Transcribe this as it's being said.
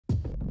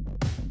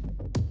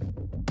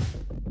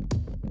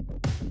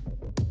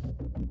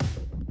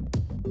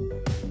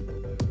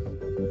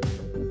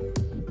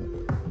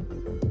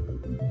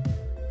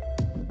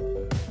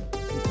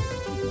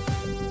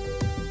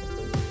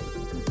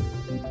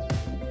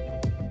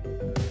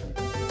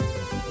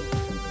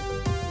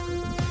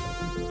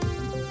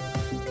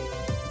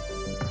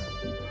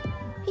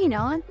Hey,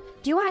 Noah,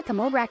 do you want to come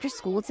over after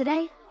school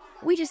today?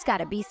 We just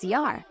got a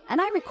VCR, and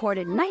I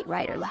recorded Knight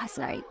Rider last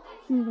night.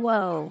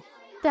 Whoa,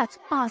 that's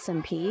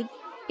awesome, Pete.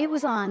 It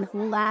was on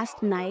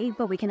last night,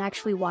 but we can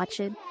actually watch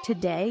it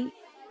today?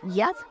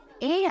 Yep,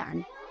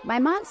 and my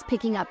mom's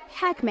picking up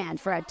Pac-Man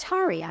for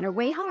Atari on her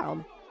way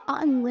home.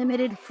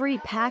 Unlimited free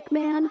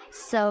Pac-Man?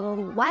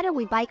 So why don't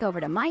we bike over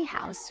to my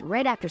house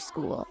right after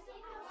school?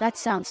 That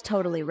sounds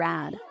totally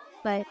rad,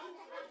 but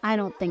I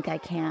don't think I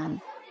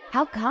can.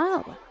 How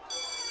come?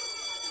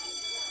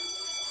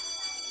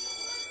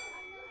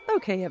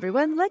 Okay,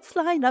 everyone, let's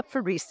line up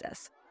for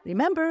recess.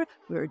 Remember,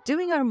 we're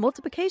doing our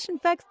multiplication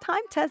facts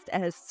time test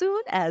as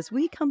soon as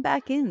we come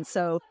back in,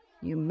 so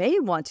you may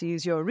want to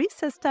use your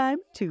recess time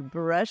to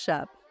brush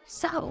up.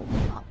 So,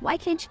 why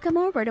can't you come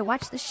over to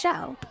watch the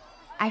show?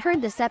 I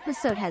heard this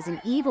episode has an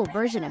evil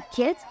version of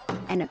kids,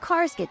 and the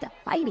cars get to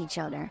fight each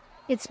other.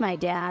 It's my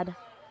dad.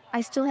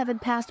 I still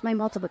haven't passed my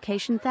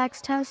multiplication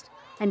facts test,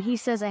 and he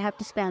says I have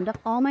to spend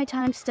all my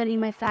time studying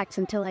my facts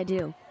until I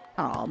do.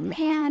 Oh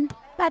man,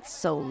 that's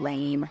so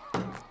lame.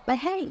 But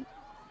hey,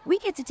 we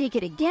get to take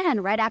it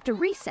again right after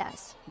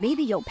recess.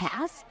 Maybe you'll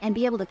pass and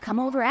be able to come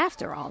over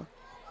after all.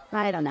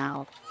 I don't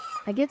know.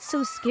 I get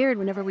so scared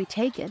whenever we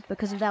take it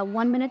because of that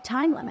 1-minute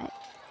time limit.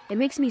 It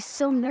makes me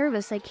so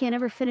nervous I can't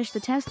ever finish the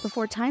test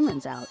before time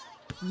runs out.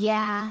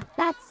 Yeah,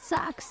 that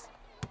sucks.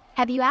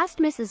 Have you asked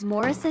Mrs.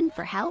 Morrison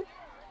for help?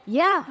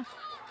 Yeah,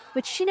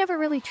 but she never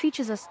really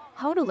teaches us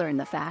how to learn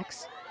the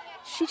facts.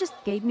 She just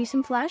gave me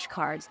some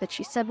flashcards that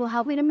she said will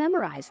help me to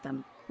memorize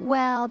them.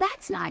 Well,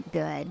 that's not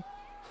good.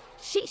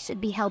 She should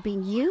be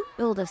helping you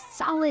build a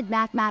solid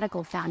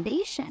mathematical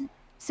foundation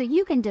so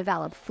you can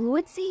develop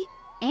fluency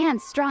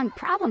and strong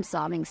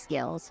problem-solving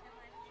skills.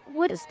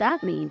 What does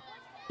that mean?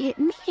 It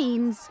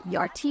means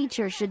your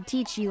teacher should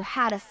teach you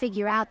how to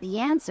figure out the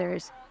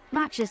answers,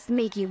 not just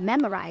make you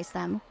memorize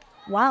them.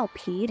 Wow,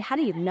 Pete, how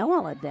do you know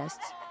all of this?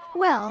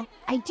 Well,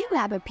 I do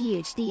have a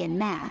PhD in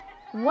math.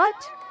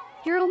 What?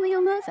 You're only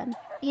 11.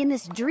 In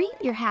this dream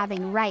you're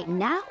having right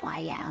now,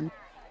 I am.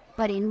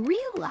 But in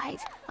real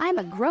life, I'm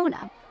a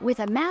grown-up with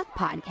a math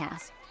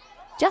podcast.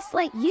 Just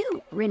like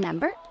you,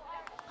 remember?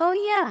 Oh,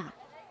 yeah.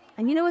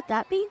 And you know what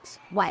that means?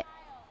 What?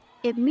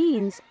 It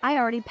means I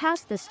already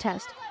passed this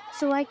test,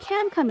 so I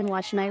can come and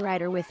watch Knight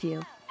Rider with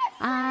you.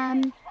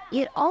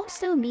 It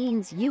also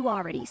means you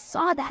already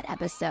saw that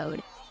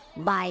episode,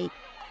 like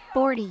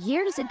 40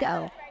 years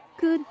ago.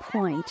 Good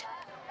point.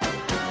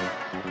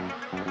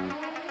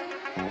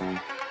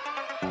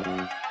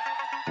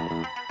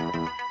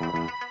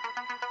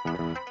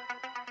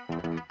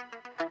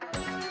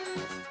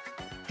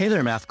 Hey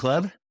there, Math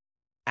Club.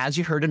 As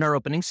you heard in our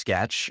opening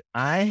sketch,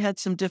 I had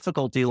some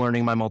difficulty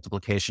learning my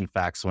multiplication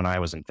facts when I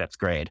was in 5th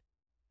grade.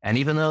 And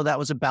even though that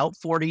was about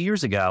 40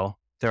 years ago,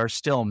 there are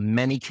still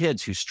many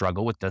kids who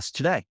struggle with this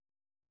today.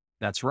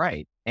 That's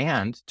right.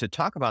 And to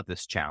talk about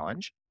this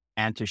challenge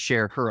and to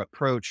share her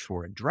approach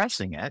for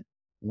addressing it,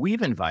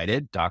 we've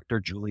invited Dr.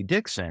 Juli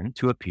Dixon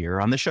to appear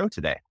on the show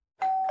today.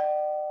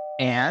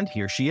 And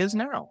here she is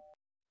now.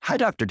 Hi,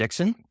 Dr.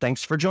 Dixon.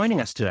 Thanks for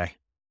joining us today.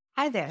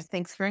 Hi there.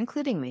 Thanks for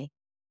including me.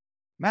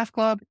 Math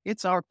Club,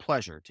 it's our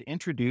pleasure to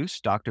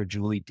introduce Dr.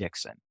 Juli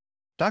Dixon.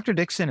 Dr.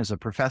 Dixon is a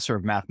professor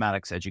of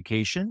mathematics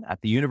education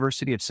at the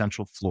University of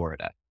Central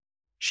Florida.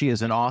 She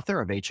is an author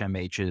of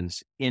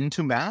HMH's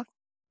Into Math,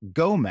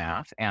 Go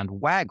Math, and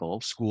Waggle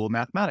School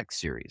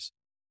Mathematics series.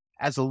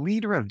 As a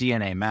leader of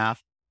DNA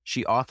Math,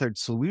 she authored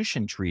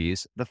Solution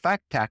Trees, the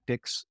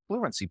Factacular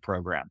Fluency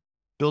Program,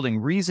 building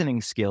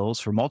reasoning skills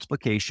for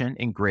multiplication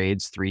in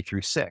grades 3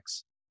 through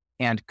 6,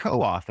 and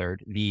co-authored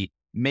the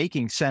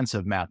Making Sense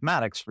of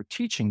Mathematics for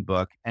Teaching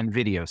book and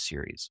video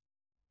series.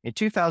 In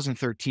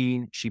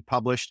 2013, she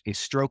published A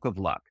Stroke of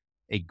Luck,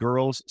 a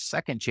girl's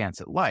second chance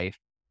at life,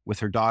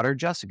 with her daughter,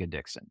 Jessica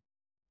Dixon.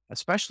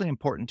 Especially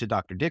important to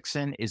Dr.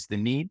 Dixon is the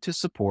need to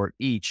support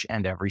each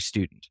and every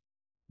student.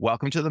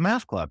 Welcome to the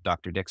Math Club,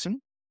 Dr.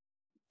 Dixon.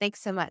 Thanks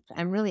so much.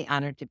 I'm really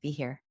honored to be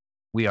here.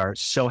 We are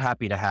so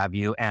happy to have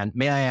you. And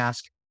may I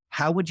ask,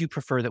 how would you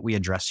prefer that we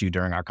address you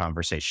during our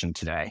conversation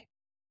today?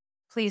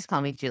 Please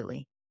call me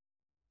Julie.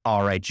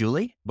 All right,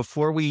 Julie,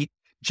 before we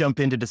jump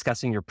into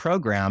discussing your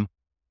program,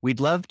 we'd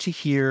love to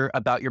hear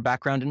about your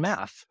background in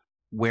math.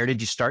 Where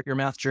did you start your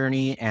math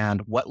journey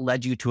and what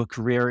led you to a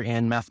career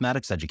in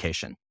mathematics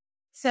education?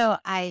 So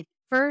I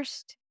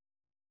first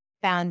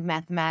found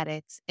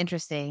mathematics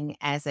interesting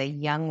as a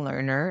young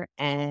learner.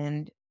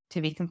 And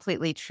to be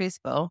completely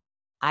truthful,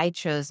 I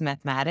chose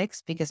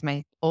mathematics because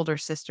my older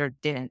sister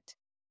didn't.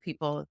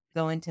 People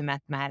go into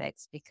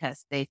mathematics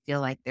because they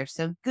feel like they're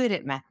so good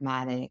at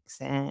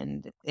mathematics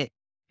and it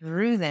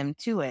drew them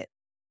to it.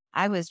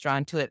 I was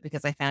drawn to it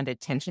because I found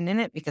attention in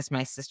it because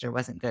my sister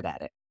wasn't good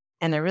at it.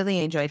 And I really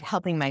enjoyed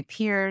helping my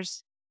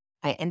peers.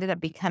 I ended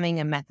up becoming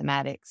a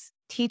mathematics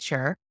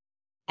teacher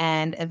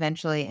and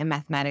eventually a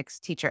mathematics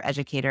teacher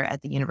educator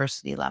at the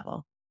university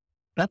level.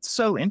 That's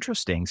so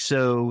interesting.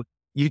 So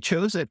you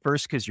chose it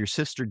first because your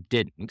sister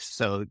didn't.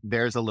 So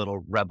there's a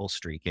little rebel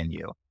streak in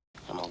you.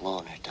 I'm a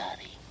loner,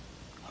 Daddy.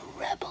 A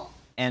rebel.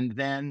 And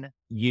then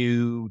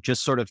you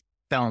just sort of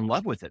fell in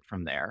love with it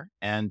from there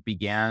and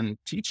began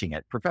teaching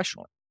it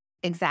professionally.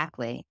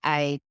 Exactly.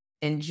 I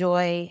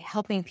enjoy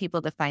helping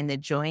people to find the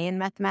joy in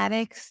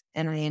mathematics,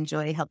 and I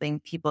enjoy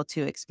helping people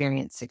to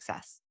experience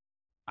success.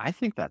 I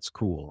think that's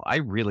cool. I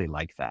really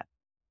like that.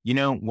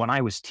 When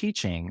I was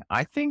teaching,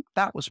 I think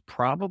that was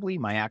probably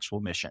my actual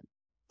mission,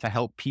 to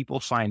help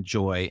people find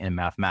joy in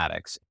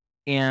mathematics.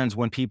 And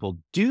when people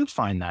do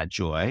find that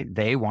joy,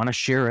 they want to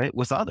share it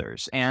with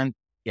others. And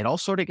it all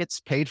sort of gets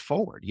paid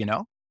forward.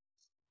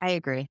 I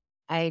agree.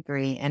 I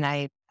agree. And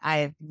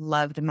I've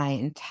loved my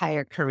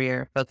entire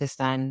career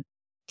focused on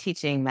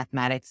teaching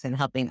mathematics and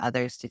helping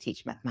others to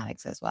teach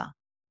mathematics as well.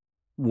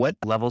 What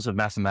levels of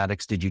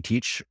mathematics did you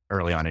teach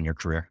early on in your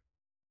career?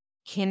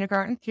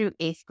 Kindergarten through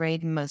 8th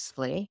grade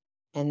mostly.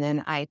 And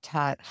then I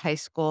taught high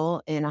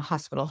school in a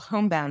hospital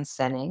homebound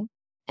setting.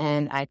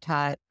 And I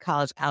taught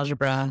college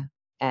algebra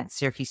at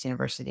Syracuse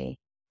University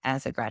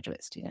as a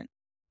graduate student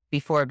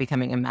before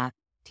becoming a math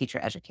teacher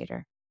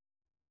educator.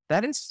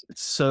 That is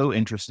so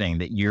interesting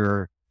that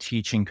your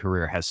teaching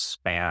career has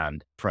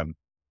spanned from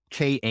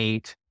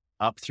K-8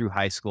 up through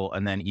high school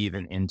and then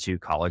even into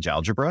college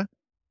algebra.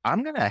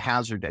 I'm going to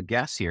hazard a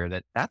guess here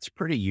that that's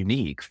pretty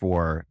unique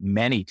for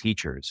many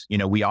teachers.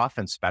 We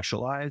often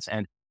specialize.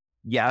 And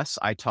yes,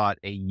 I taught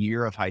a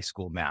year of high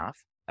school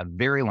math a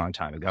very long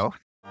time ago.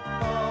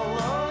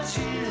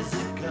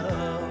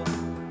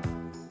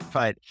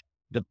 But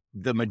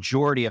the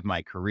majority of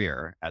my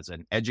career as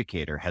an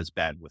educator has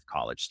been with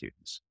college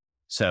students.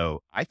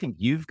 So I think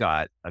you've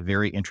got a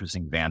very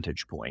interesting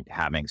vantage point,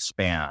 having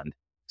spanned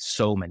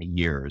so many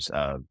years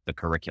of the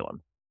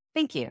curriculum.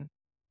 Thank you.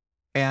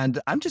 And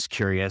I'm just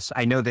curious,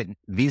 I know that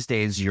these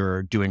days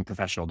you're doing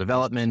professional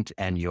development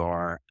and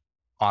you're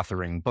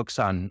authoring books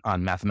on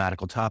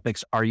mathematical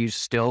topics. Are you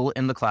still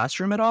in the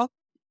classroom at all?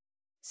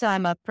 So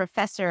I'm a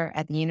professor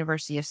at the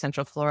University of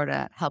Central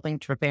Florida, helping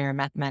to prepare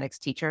mathematics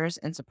teachers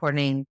and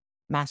supporting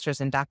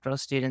master's and doctoral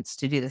students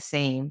to do the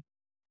same.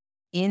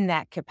 In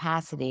that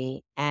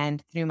capacity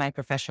and through my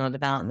professional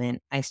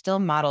development, I still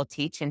model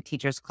teach in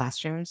teachers'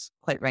 classrooms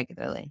quite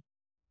regularly.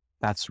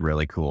 That's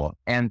really cool.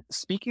 And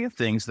speaking of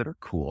things that are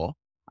cool,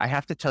 I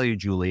have to tell you,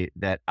 Julie,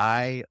 that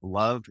I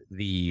love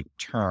the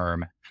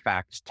term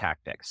fact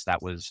tactics.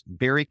 That was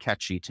very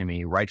catchy to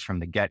me right from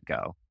the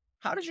get-go.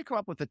 How did you come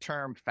up with the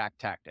term fact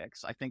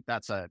tactics? I think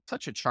that's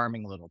such a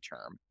charming little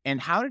term. And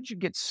how did you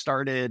get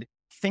started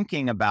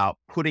thinking about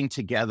putting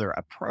together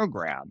a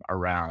program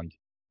around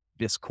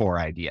this core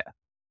idea?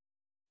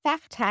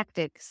 Fact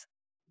tactics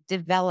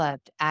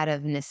developed out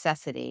of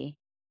necessity,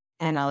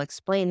 and I'll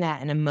explain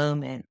that in a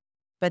moment.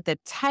 But the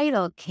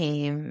title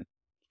came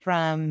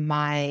from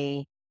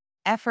my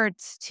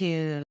efforts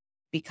to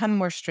become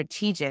more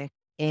strategic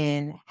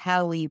in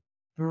how we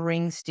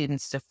bring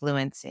students to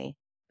fluency,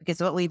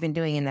 because what we've been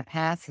doing in the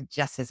past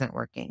just isn't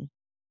working.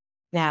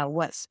 Now,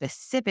 what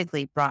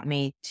specifically brought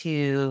me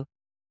to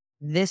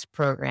this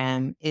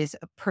program is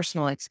a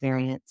personal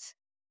experience.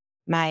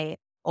 My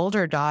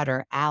older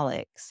daughter,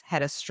 Alex,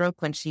 had a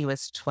stroke when she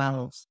was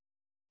 12.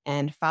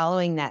 And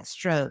following that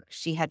stroke,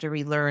 she had to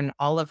relearn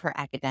all of her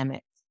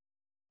academics.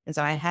 And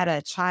so I had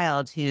a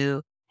child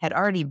who had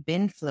already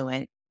been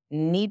fluent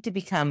need to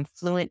become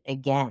fluent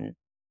again.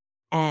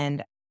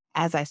 And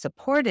as I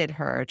supported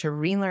her to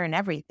relearn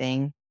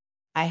everything,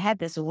 I had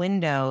this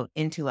window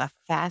into a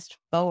fast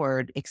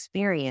forward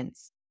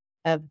experience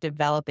of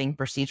developing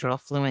procedural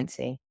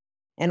fluency.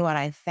 And what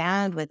I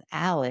found with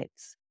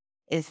Alex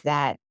is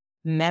that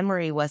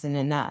memory wasn't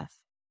enough.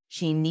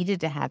 She needed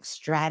to have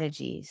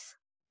strategies.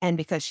 And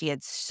because she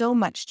had so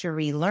much to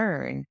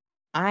relearn,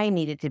 I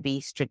needed to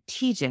be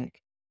strategic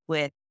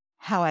with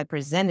how I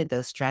presented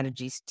those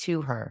strategies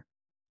to her.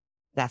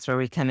 That's where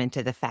we come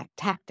into the fact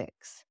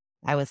tactics.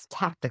 I was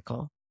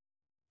tactical.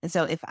 And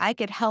so if I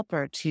could help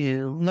her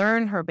to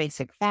learn her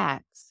basic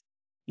facts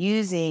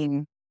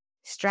using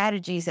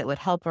strategies that would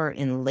help her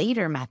in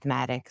later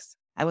mathematics,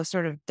 I was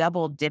sort of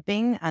double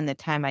dipping on the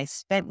time I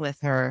spent with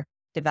her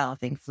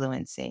developing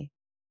fluency.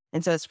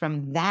 And so it's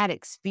from that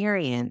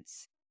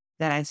experience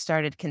that I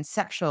started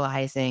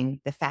conceptualizing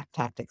the fact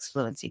tactics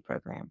fluency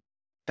program.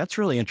 That's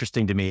really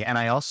interesting to me. And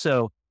I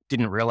also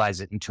didn't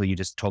realize it until you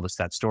just told us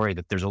that story,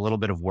 that there's a little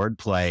bit of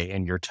wordplay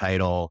in your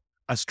title,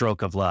 A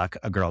Stroke of Luck,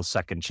 A Girl's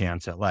Second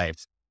Chance at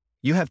Life.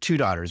 You have two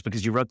daughters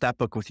because you wrote that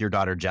book with your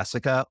daughter,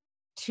 Jessica.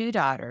 Two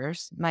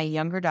daughters. My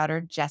younger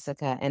daughter,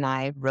 Jessica, and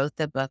I wrote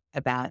the book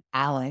about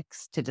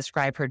Alex to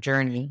describe her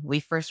journey.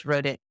 We first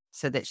wrote it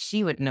so that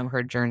she would know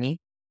her journey,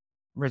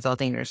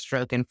 resulting in her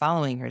stroke and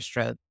following her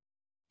stroke,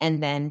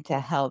 and then to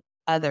help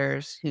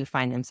others who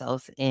find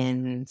themselves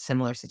in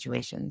similar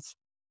situations.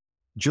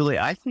 Julie,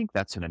 I think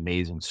that's an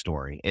amazing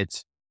story.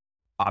 It's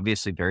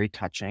obviously very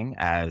touching.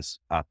 As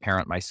a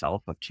parent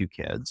myself of two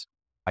kids,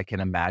 I can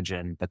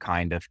imagine the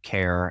kind of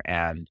care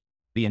and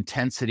the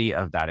intensity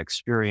of that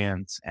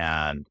experience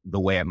and the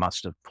way it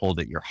must have pulled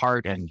at your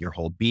heart and your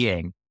whole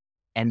being.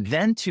 And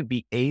then to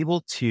be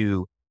able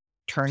to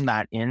turn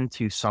that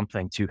into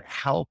something to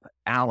help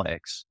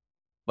Alex,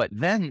 but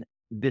then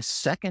this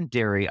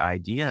secondary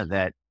idea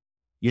that,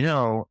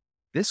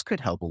 this could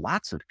help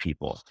lots of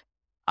people.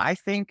 I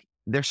think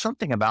there's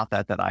something about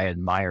that that I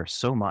admire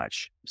so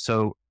much.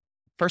 So,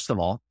 first of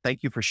all,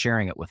 thank you for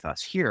sharing it with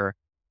us here.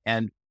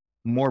 And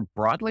more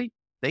broadly,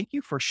 thank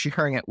you for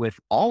sharing it with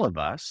all of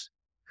us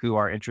who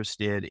are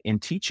interested in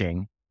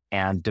teaching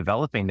and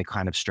developing the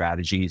kind of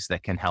strategies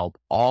that can help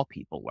all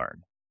people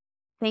learn.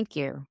 Thank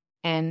you.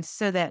 And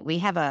so that we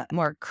have a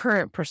more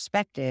current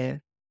perspective,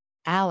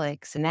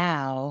 Alex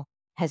now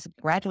has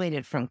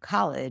graduated from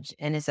college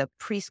and is a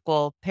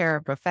preschool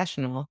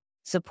paraprofessional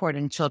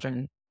supporting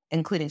children,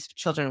 including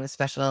children with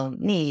special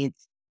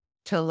needs,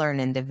 to learn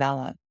and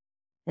develop.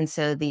 And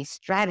so these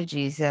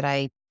strategies that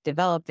I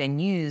developed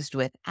and used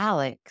with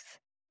Alex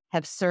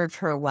have served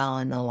her well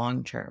in the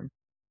long term.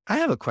 I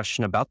have a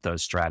question about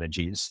those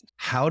strategies.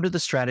 How do the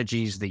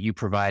strategies that you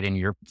provide in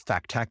your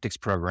Fact Tactics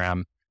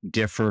program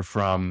differ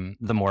from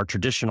the more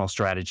traditional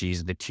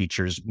strategies that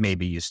teachers may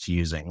be used to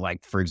using?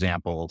 Like, for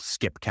example,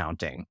 skip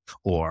counting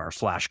or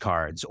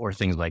flashcards or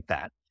things like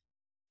that.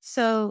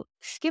 So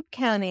skip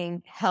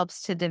counting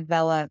helps to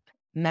develop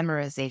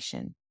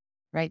memorization,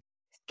 right?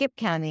 Skip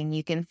counting,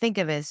 you can think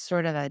of as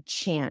sort of a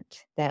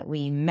chant that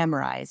we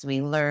memorize,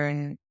 we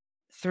learn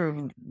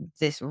through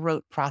this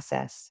rote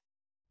process.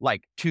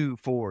 Like 2,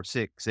 4,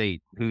 6,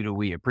 8, who do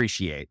we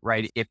appreciate,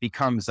 right? It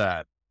becomes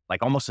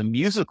like almost a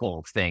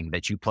musical thing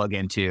that you plug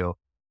into,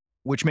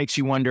 which makes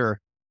you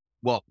wonder,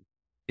 well,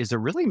 is there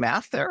really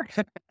math there?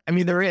 I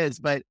mean, there is,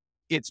 but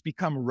it's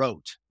become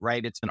rote,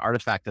 right? It's an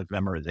artifact of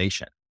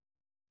memorization.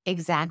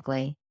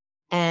 Exactly.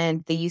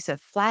 And the use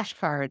of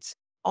flashcards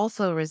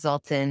also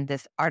results in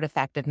this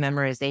artifact of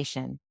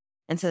memorization.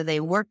 And so they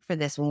work for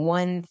this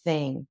one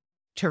thing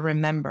to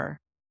remember.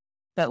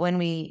 But when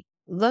we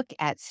look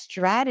at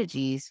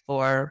strategies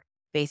for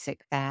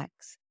basic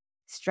facts,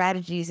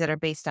 strategies that are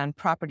based on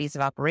properties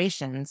of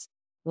operations,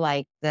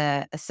 like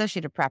the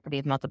associative property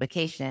of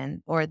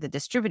multiplication or the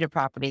distributive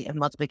property of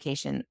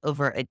multiplication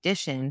over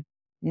addition,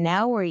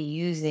 now we're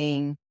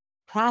using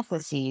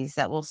processes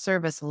that will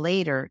serve us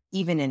later,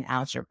 even in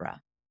algebra.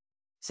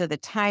 So the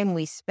time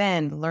we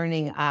spend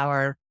learning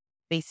our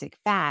basic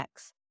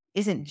facts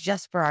isn't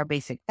just for our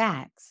basic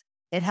facts.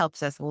 It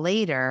helps us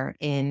later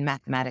in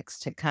mathematics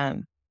to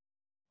come.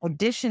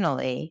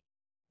 Additionally,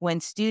 when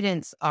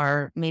students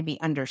are maybe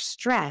under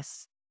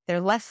stress,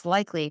 they're less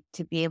likely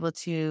to be able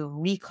to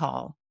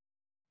recall,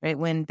 right?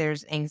 When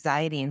there's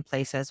anxiety in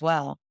place as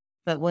well.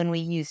 But when we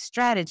use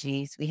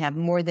strategies, we have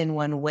more than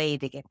one way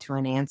to get to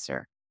an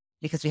answer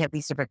because we have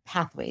these different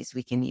pathways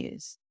we can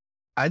use.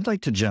 I'd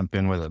like to jump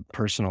in with a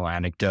personal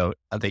anecdote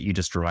that you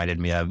just reminded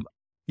me of.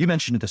 You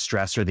mentioned the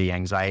stress or the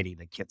anxiety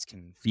that kids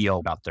can feel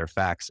about their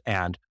facts.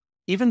 And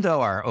even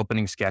though our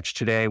opening sketch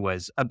today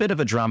was a bit of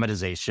a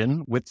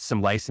dramatization with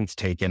some license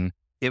taken,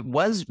 it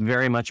was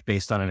very much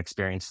based on an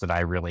experience that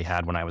I really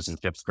had when I was in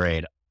 5th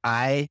grade.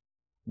 I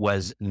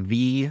was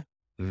the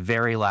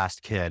very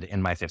last kid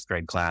in my 5th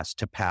grade class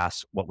to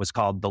pass what was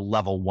called the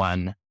level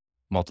 1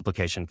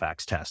 multiplication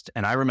facts test.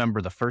 And I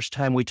remember the first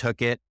time we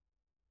took it,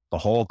 the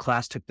whole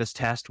class took this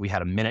test. We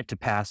had a minute to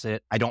pass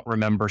it. I don't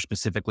remember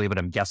specifically, but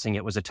I'm guessing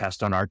it was a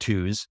test on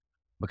R2s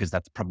because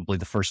that's probably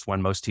the first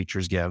one most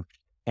teachers give.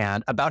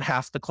 And about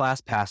half the class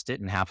passed it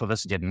and half of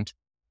us didn't.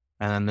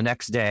 And then the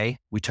next day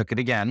we took it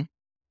again.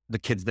 The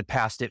kids that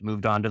passed it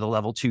moved on to the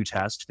level 2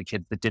 test. The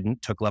kids that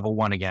didn't took level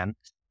 1 again.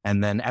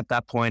 And then at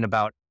that point,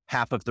 about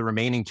half of the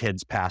remaining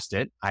kids passed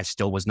it. I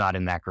still was not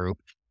in that group.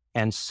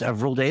 And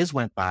several days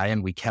went by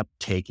and we kept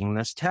taking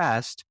this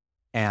test.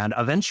 And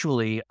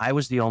eventually I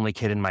was the only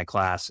kid in my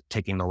class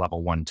taking the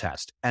level 1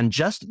 test. And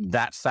just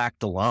that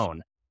fact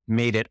alone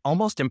made it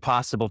almost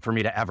impossible for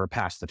me to ever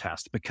pass the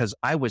test because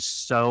I was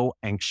so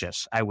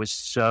anxious. I was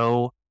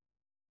so,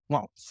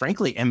 well,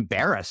 frankly,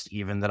 embarrassed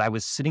even that I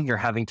was sitting here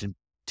having to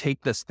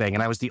take this thing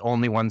and I was the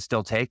only one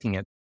still taking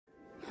it.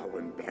 How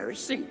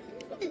embarrassing.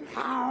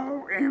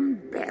 How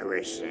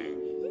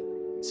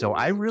embarrassing. So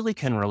I really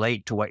can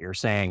relate to what you're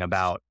saying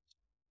about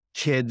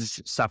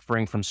kids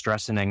suffering from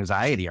stress and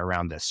anxiety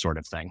around this sort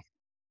of thing.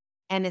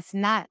 And it's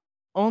not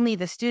only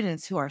the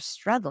students who are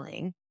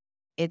struggling,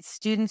 it's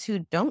students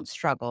who don't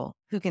struggle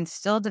who can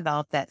still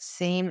develop that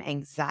same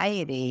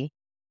anxiety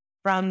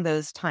from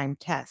those time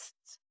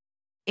tests.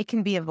 It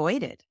can be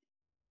avoided.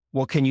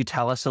 Well, can you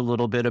tell us a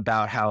little bit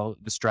about how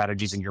the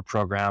strategies in your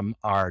program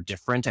are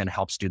different and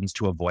help students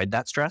to avoid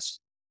that stress?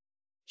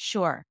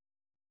 Sure.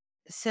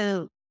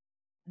 So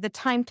the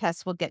time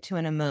tests we'll get to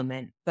in a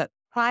moment, but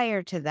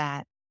prior to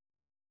that,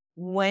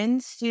 when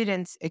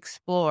students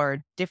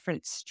explore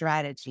different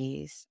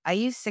strategies, I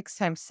use 6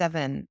 times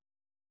 7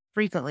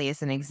 frequently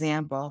as an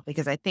example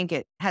because I think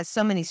it has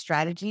so many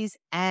strategies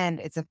and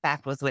it's a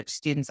fact with which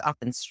students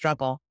often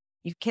struggle.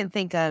 You can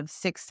think of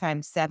 6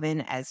 times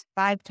 7 as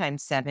 5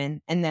 times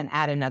 7 and then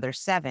add another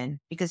 7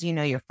 because you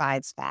know your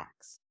 5's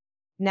facts.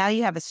 Now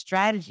you have a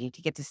strategy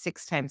to get to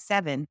 6 times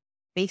 7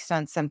 based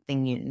on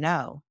something you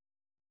know.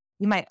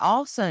 You might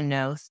also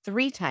know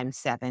 3 times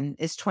 7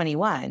 is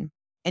 21,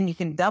 and you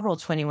can double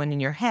 21 in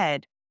your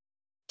head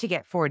to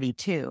get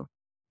 42.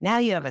 Now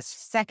you have a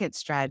second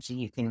strategy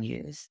you can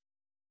use.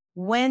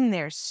 When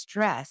there's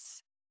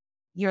stress,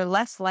 you're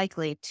less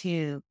likely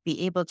to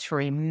be able to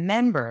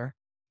remember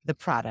the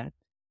product.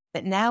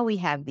 But now we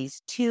have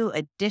these two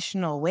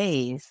additional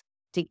ways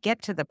to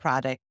get to the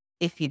product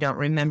if you don't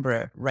remember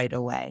it right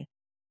away.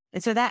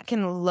 And so that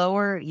can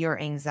lower your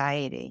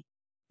anxiety.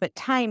 But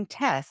time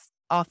tests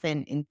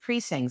often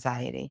increase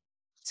anxiety.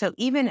 So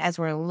even as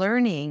we're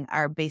learning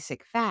our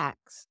basic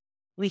facts,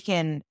 we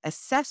can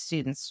assess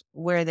students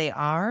where they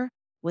are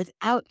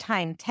without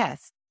time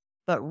tests,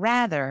 but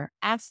rather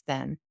ask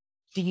them,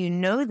 do you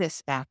know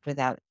this fact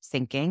without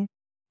thinking?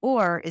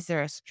 Or is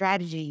there a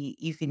strategy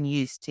you can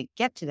use to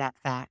get to that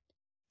fact?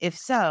 If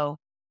so,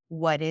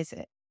 what is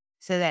it?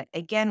 So that,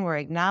 again, we're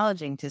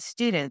acknowledging to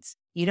students,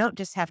 you don't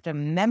just have to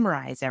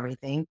memorize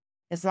everything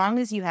as long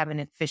as you have an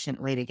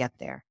efficient way to get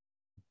there.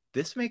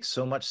 This makes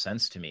so much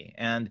sense to me.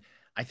 And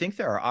I think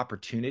there are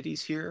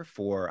opportunities here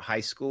for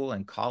high school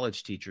and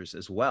college teachers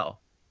as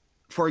well.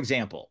 For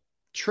example,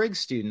 trig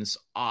students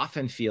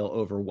often feel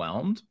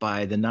overwhelmed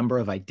by the number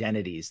of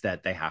identities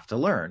that they have to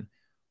learn.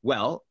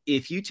 Well,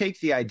 if you take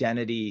the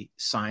identity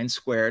sine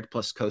squared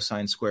plus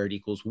cosine squared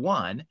equals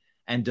 1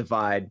 and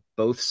divide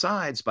both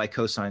sides by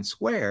cosine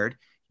squared,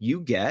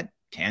 you get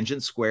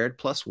tangent squared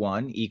plus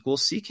 1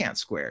 equals secant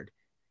squared.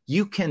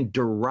 You can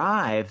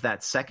derive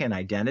that second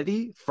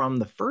identity from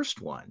the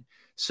first one.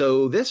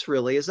 So this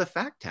really is a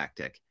fact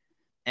tactic.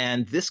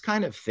 And this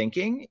kind of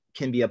thinking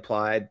can be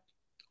applied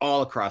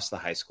all across the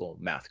high school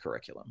math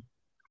curriculum.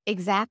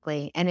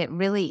 Exactly. And it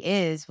really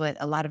is what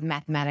a lot of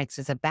mathematics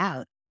is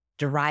about,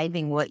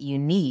 deriving what you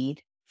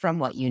need from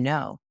what you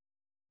know.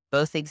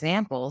 Both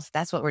examples,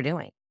 that's what we're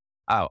doing.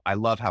 Oh, I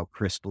love how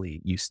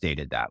crisply you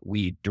stated that.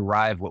 We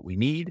derive what we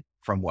need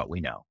from what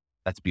we know.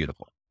 That's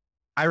beautiful.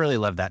 I really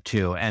love that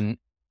too. And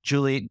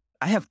Juli,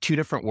 I have two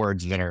different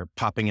words that are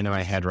popping into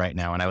my head right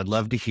now, and I would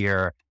love to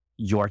hear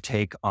your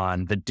take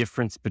on the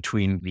difference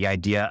between the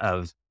idea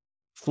of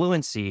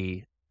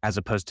fluency as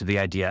opposed to the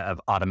idea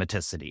of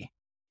automaticity.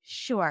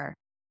 Sure.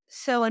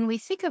 So when we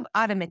think of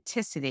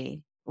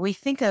automaticity, we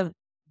think of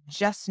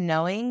just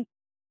knowing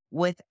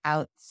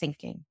without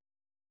thinking,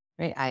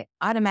 right? I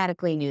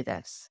automatically knew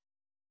this.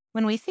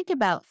 When we think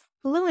about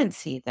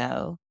fluency,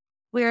 though,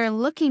 we're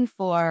looking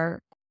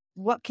for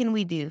what can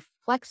we do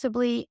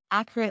flexibly,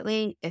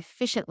 accurately,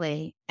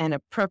 efficiently, and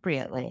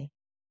appropriately.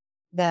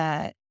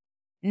 The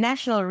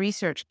National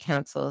Research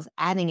Council's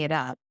adding it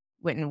up,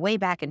 written way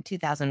back in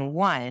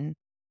 2001,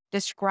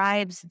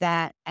 describes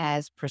that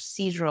as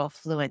procedural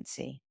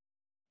fluency.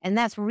 And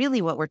that's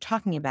really what we're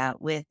talking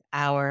about with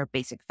our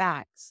basic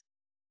facts.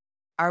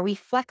 Are we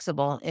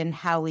flexible in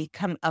how we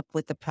come up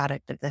with the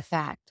product of the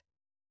fact?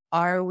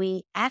 Are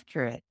we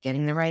accurate,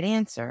 getting the right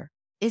answer?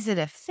 Is it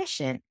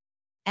efficient?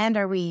 And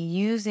are we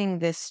using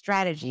this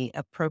strategy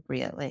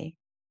appropriately?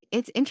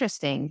 It's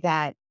interesting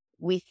that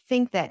we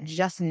think that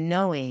just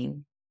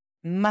knowing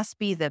must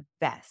be the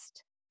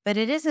best, but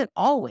it isn't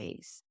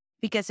always,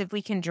 because if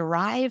we can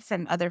derive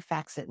from other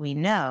facts that we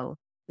know,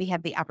 we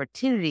have the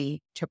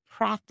opportunity to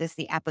practice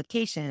the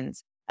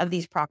applications of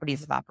these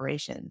properties of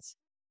operations.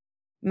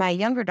 My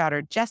younger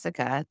daughter,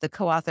 Jessica, the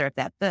co-author of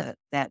that book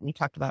that we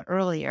talked about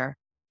earlier,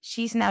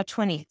 she's now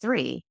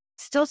 23.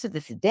 Still to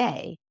this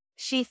day,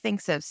 she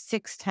thinks of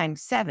 6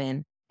 times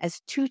 7 as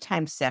 2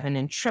 times 7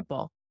 and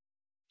triple.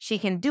 She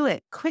can do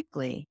it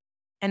quickly,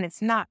 and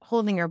it's not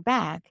holding her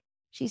back.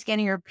 She's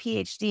getting her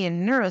PhD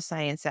in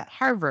neuroscience at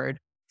Harvard,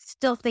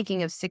 still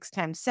thinking of 6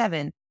 times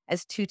 7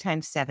 as 2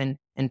 times 7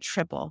 and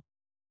triple.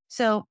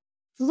 So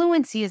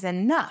fluency is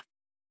enough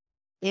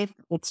if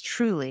it's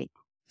truly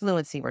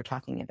fluency we're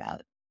talking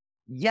about.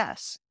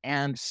 Yes.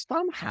 And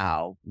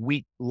somehow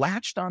we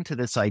latched onto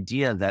this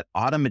idea that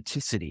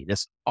automaticity,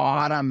 this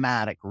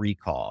automatic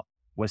recall,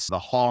 was the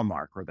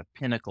hallmark or the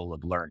pinnacle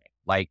of learning.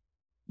 Like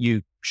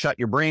you shut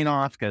your brain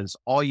off because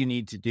all you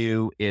need to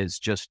do is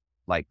just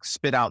like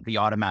spit out the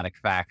automatic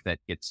fact that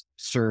it's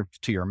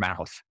served to your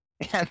mouth.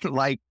 And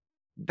like,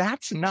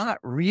 that's not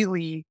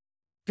really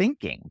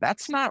thinking.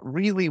 That's not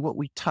really what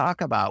we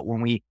talk about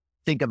when we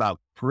think about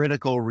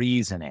critical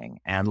reasoning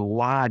and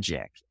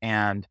logic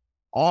and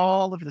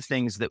all of the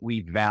things that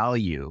we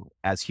value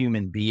as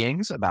human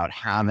beings about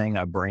having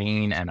a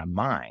brain and a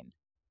mind,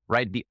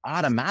 right? The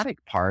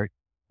automatic part,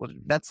 well,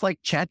 that's like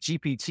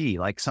ChatGPT,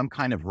 like some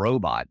kind of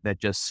robot that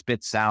just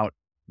spits out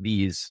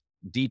these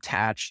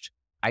detached,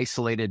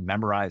 isolated,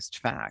 memorized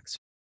facts.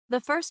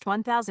 The first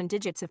 1,000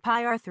 digits of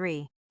pi are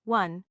 3,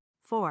 1,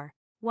 4,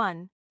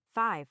 1,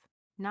 5,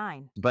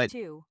 9, But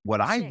 2, what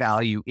I 6,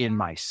 value in 5.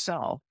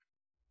 myself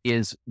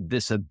is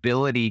this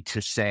ability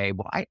to say,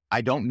 well,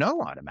 I don't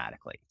know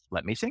automatically.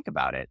 Let me think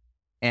about it.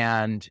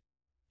 And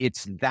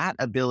it's that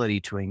ability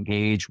to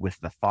engage with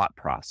the thought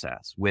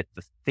process, with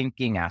the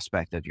thinking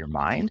aspect of your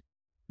mind,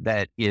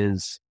 that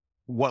is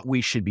what we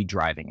should be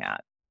driving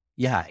at.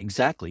 Yeah,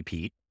 exactly,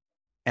 Pete.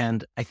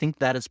 And I think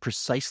that is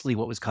precisely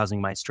what was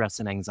causing my stress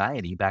and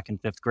anxiety back in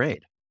 5th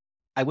grade.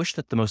 I wish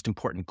that the most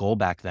important goal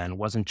back then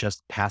wasn't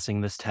just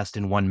passing this test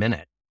in 1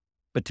 minute.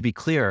 But to be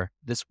clear,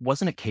 this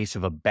wasn't a case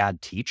of a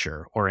bad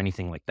teacher or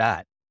anything like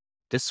that.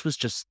 This was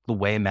just the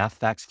way math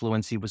facts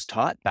fluency was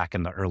taught back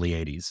in the early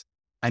 80s.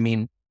 I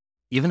mean,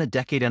 Even a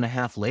decade and a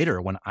half later,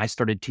 when I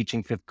started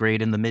teaching fifth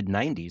grade in the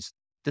mid-90s,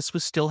 this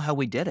was still how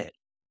we did it.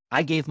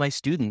 I gave my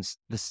students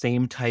the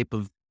same type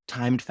of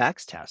timed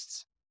facts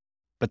tests.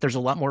 But there's a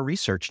lot more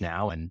research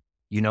now, and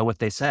you know what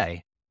they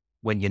say.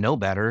 When you know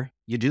better,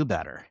 you do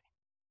better.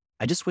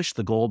 I just wish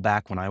the goal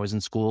back when I was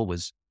in school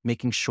was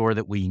making sure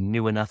that we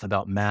knew enough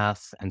about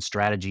math and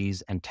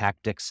strategies and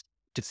tactics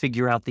to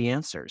figure out the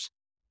answers.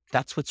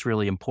 That's what's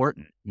really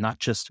important, not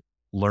just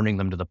learning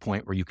them to the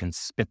point where you can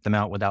spit them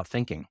out without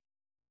thinking.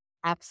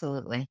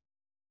 Absolutely.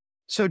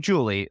 So,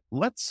 Julie,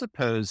 let's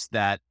suppose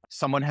that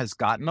someone has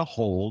gotten a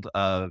hold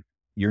of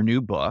your new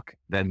book,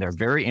 then they're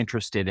very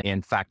interested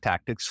in fact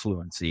tactics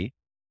fluency.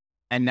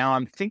 And now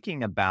I'm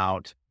thinking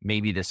about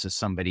maybe this is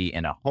somebody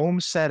in a home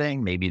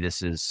setting, maybe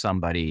this is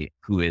somebody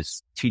who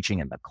is teaching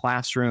in the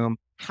classroom.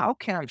 How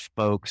can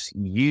folks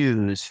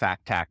use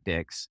fact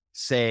tactics,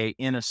 say,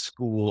 in a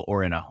school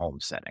or in a home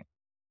setting?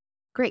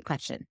 Great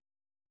question.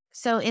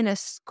 So in a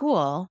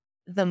school,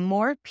 the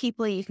more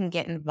people you can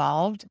get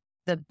involved,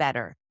 the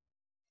better.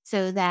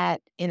 So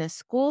that in a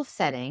school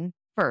setting,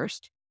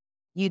 first,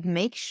 you'd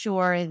make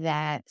sure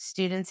that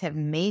students have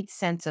made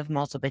sense of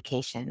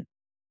multiplication.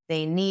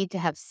 They need to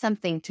have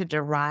something to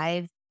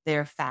derive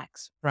their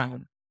facts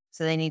from.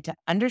 So they need to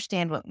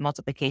understand what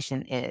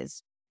multiplication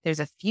is. There's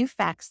a few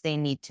facts they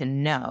need to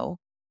know.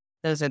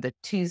 Those are the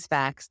 2's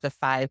facts, the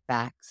 5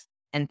 facts,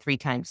 and 3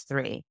 times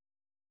 3.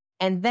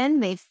 And then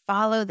they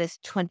follow this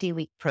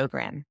 20-week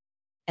program.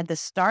 At the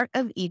start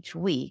of each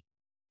week,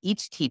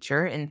 each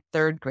teacher in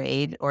 3rd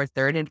grade or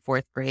 3rd and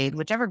 4th grade,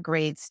 whichever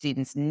grade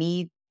students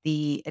need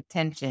the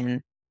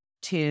attention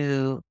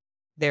to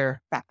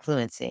their fact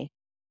fluency,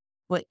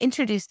 will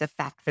introduce the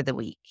fact for the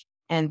week.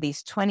 And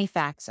these 20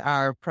 facts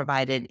are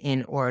provided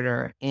in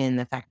order in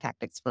the Fact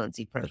Tactics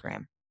Fluency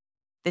program.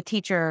 The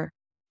teacher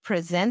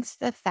presents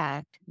the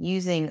fact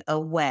using a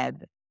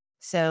web.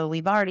 So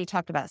we've already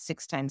talked about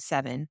 6 times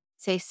 7.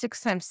 Say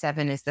 6 times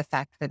 7 is the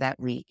fact for that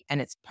week, and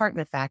it's part of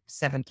the fact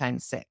 7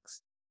 times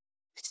 6.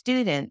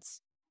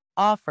 Students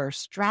offer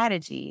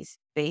strategies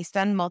based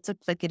on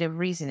multiplicative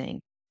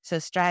reasoning. So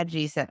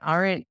strategies that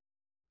aren't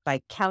by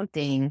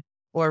counting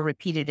or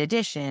repeated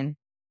addition,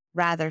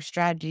 rather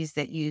strategies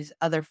that use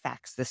other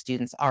facts the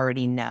students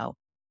already know.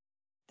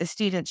 The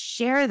students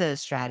share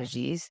those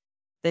strategies.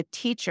 The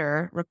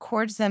teacher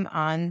records them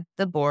on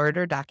the board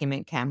or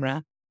document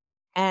camera.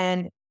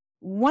 And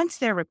once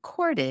they're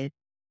recorded,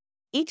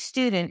 each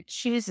student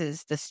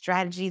chooses the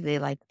strategy they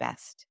like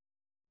best.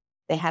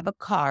 They have a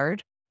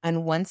card.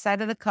 On one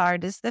side of the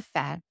card is the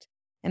fact,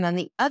 and on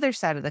the other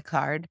side of the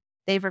card,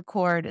 they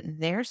record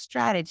their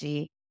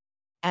strategy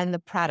and the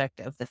product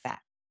of the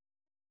fact.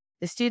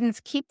 The students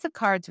keep the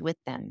cards with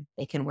them.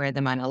 They can wear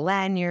them on a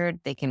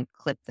lanyard, they can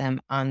clip them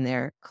on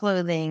their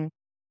clothing,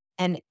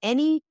 and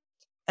any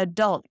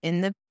adult in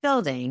the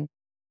building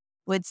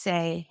would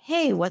say,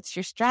 "Hey, what's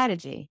your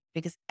strategy?"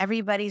 Because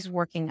everybody's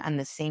working on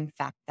the same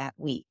fact that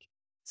week.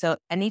 So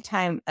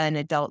anytime an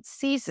adult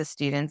sees the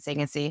students, they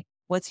can say,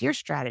 "What's your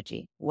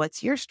strategy?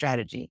 What's your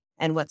strategy?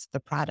 And what's the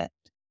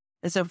product?"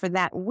 And so for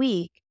that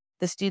week,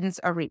 the students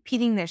are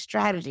repeating their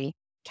strategy,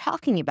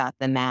 talking about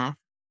the math,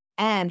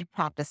 and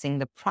practicing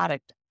the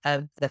product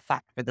of the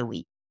fact for the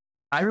week.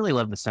 I really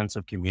love the sense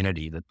of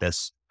community that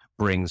this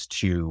brings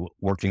to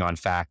working on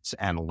facts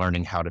and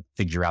learning how to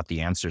figure out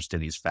the answers to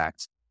these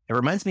facts. It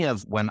reminds me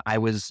of when I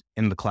was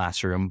in the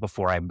classroom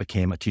before I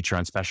became a teacher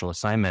on special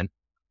assignment.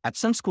 At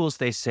some schools,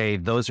 they say,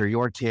 those are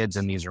your kids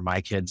and these are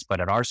my kids.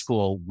 But at our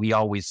school, we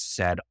always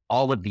said,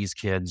 all of these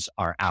kids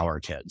are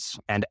our kids.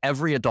 And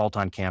every adult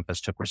on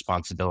campus took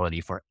responsibility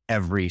for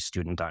every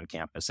student on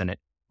campus. And it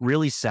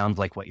really sounds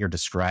like what you're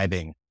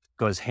describing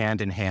goes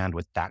hand in hand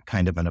with that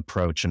kind of an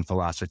approach and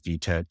philosophy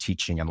to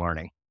teaching and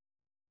learning.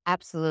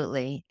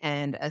 Absolutely.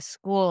 And a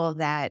school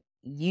that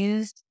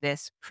used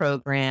this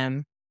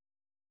program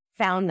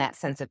found that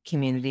sense of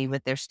community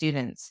with their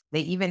students.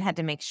 They even had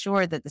to make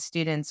sure that the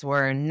students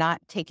were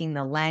not taking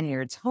the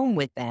lanyards home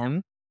with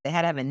them. They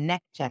had to have a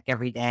neck check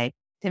every day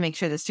to make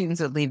sure the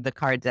students would leave the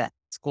cards at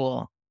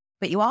school.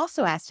 But you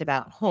also asked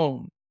about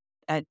home.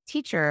 A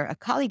teacher, a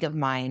colleague of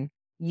mine,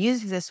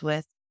 used this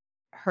with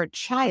her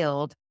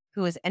child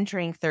who was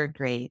entering 3rd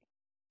grade.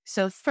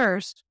 So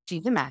first,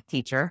 she's a math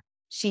teacher.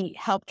 She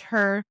helped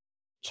her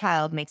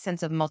child make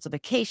sense of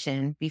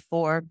multiplication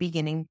before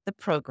beginning the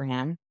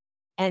program.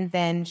 And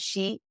then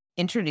she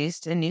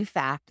introduced a new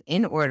fact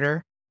in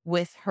order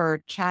with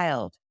her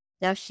child.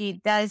 Now she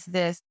does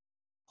this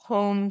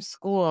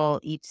homeschool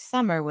each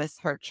summer with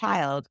her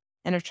child,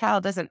 and her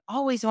child doesn't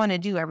always want to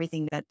do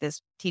everything that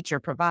this teacher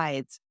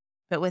provides.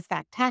 But with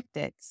fact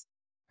tactics,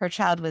 her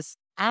child was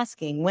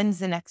asking, when's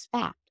the next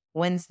fact?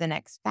 When's the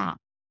next fact?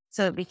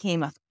 So it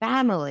became a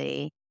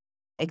family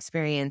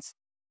experience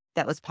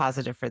that was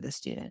positive for the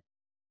student.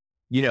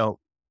 You know,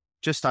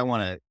 I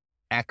want to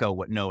echo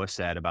what Noah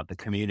said about the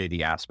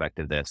community aspect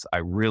of this. I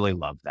really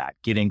love that.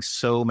 Getting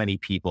so many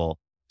people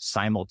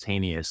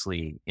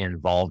simultaneously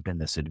involved in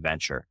this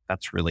adventure.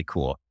 That's really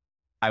cool.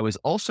 I was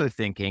also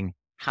thinking,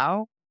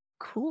 how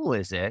cool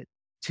is it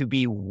to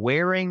be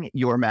wearing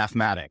your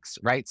mathematics,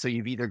 right? So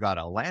you've either got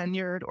a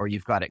lanyard or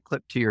you've got it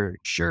clipped to your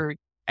shirt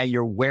and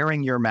you're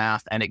wearing your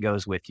math and it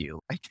goes with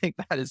you. I think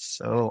that is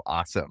so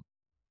awesome.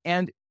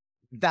 And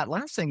that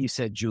last thing you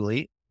said,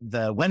 Julie,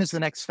 when is the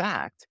next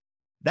fact?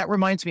 That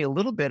reminds me a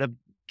little bit of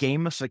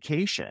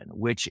gamification,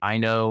 which I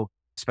know,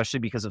 especially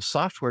because of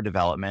software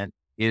development,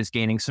 is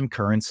gaining some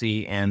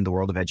currency in the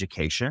world of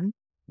education,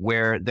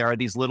 where there are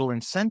these little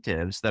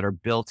incentives that are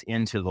built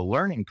into the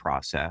learning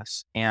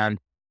process. And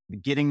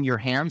getting your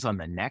hands on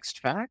the next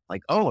fact,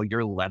 like, oh,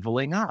 you're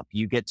leveling up.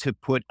 You get to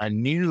put a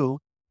new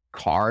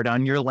card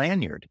on your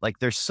lanyard. Like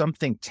there's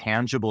something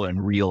tangible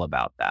and real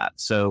about that.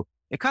 So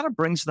it kind of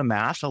brings the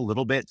math a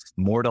little bit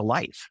more to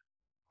life.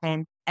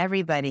 And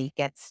everybody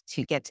gets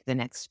to get to the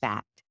next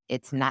fact.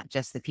 It's not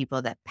just the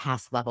people that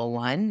pass level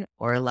 1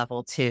 or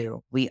level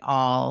 2. We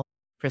all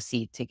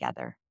proceed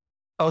together.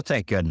 Oh,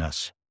 thank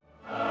goodness.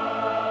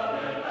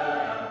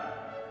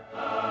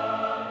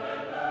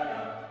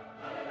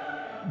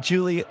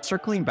 Julie,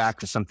 circling back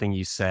to something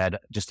you said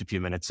just a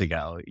few minutes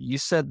ago, you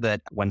said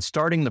that when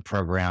starting the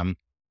program,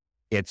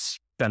 it's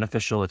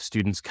beneficial if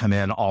students come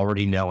in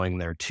already knowing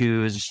their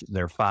 2s,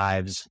 their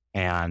 5s,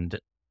 and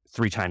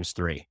 3 times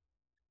 3.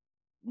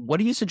 What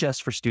do you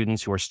suggest for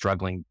students who are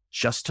struggling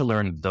just to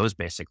learn those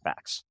basic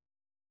facts?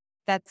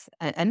 That's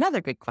another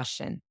good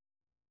question.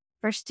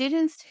 For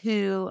students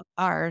who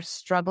are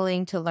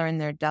struggling to learn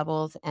their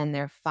doubles and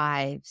their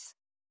 5s,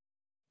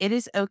 it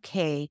is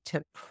okay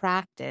to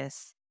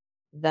practice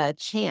the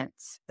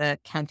chants, the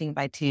counting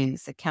by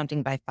 2s, the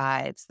counting by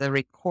 5s, the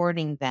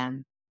recording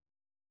them.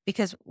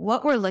 Because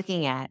what we're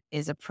looking at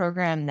is a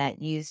program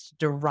that used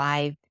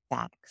derived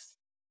facts.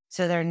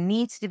 So there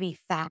needs to be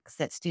facts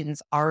that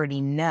students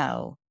already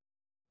know.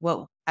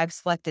 What I've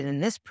selected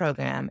in this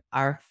program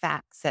are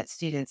facts that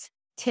students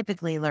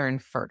typically learn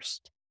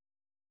first.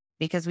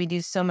 Because we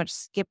do so much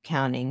skip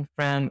counting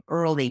from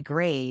early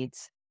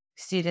grades,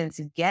 students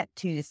get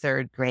to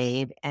 3rd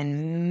grade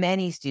and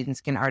many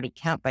students can already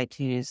count by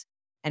 2s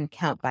and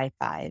count by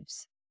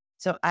 5s.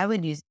 So I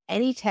would use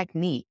any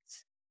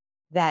techniques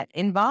that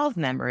involve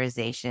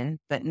memorization,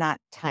 but not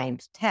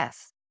timed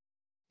tests,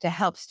 to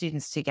help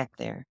students to get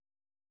there.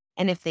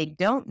 And if they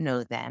don't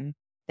know them,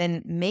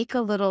 then make a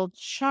little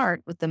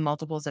chart with the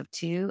multiples of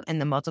 2 and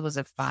the multiples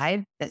of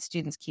 5 that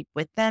students keep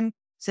with them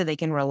so they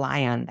can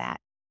rely on that.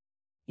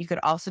 You could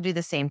also do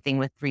the same thing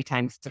with 3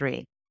 times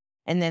 3.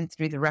 And then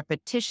through the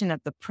repetition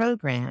of the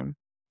program,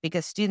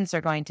 because students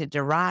are going to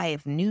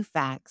derive new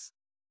facts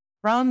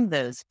from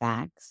those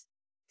facts,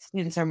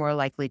 students are more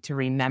likely to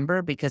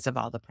remember because of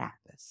all the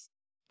practice.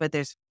 But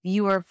there's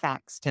fewer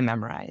facts to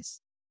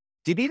memorize.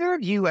 Did either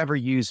of you ever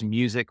use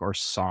music or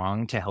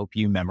song to help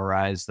you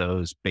memorize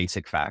those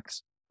basic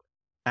facts?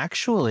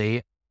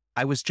 Actually,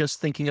 I was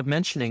just thinking of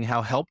mentioning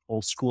how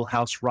helpful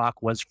Schoolhouse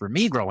Rock was for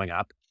me growing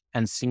up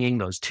and singing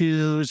those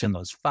 2s and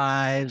those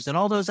 5s and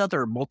all those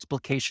other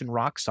multiplication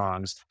rock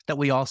songs that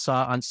we all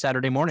saw on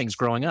Saturday mornings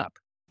growing up.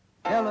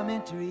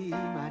 Elementary,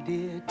 my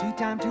dear, 2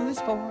 times 2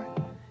 is 4.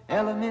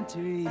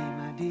 Elementary,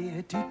 my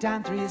dear, 2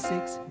 times 3 is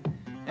 6.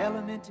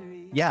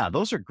 Elementary. Yeah,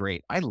 those are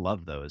great. I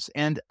love those.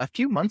 And a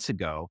few months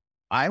ago,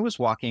 I was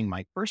walking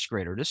my 1st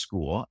grader to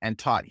school and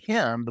taught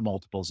him the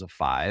multiples of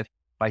 5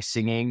 by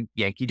singing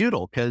Yankee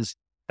Doodle, because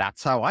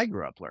that's how I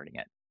grew up learning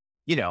it.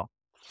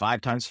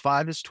 5 times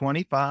 5 is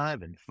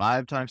 25 and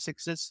 5 times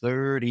 6 is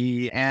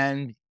 30.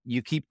 And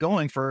you keep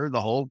going for the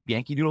whole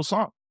Yankee Doodle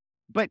song.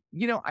 But,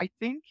 I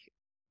think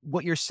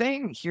what you're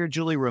saying here,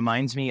 Julie,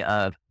 reminds me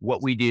of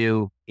what we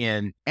do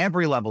in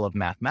every level of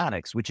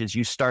mathematics, which is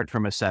you start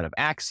from a set of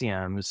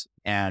axioms,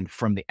 and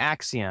from the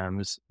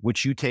axioms,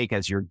 which you take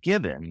as your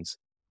givens,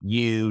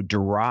 you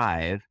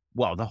derive,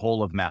 the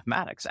whole of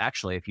mathematics,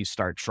 actually, if you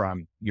start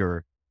from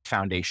your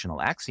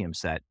foundational axiom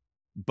set.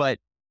 But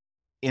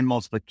in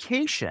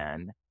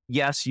multiplication,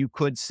 yes, you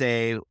could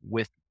say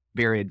with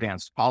very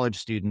advanced college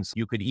students,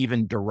 you could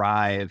even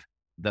derive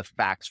the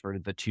facts for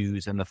the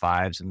 2s and the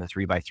 5s and the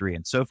 3 by 3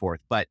 and so forth.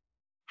 But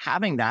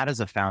having that as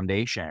a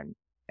foundation,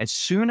 as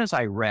soon as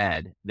I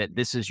read that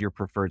this is your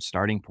preferred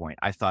starting point,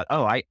 I thought,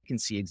 oh, I can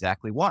see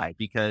exactly why,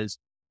 because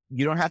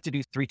you don't have to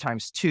do 3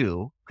 times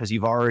 2 because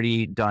you've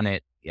already done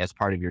it as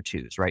part of your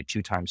 2s, right?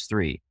 2 times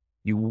 3.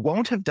 You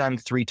won't have done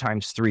 3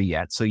 times 3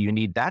 yet. So you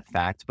need that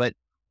fact. But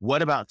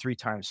what about 3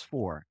 times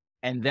 4?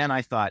 And then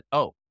I thought,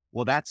 oh,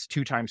 well, that's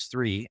 2 times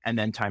 3 and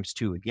then times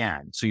 2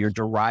 again. So you're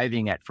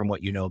deriving it from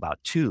what you know about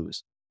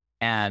 2s.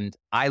 And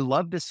I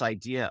love this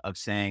idea of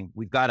saying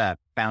we've got a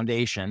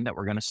foundation that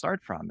we're going to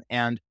start from.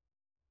 And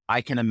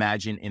I can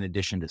imagine, in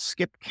addition to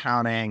skip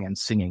counting and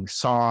singing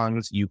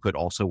songs, you could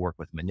also work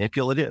with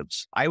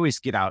manipulatives. I always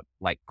get out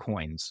like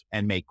coins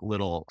and make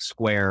little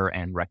square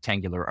and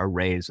rectangular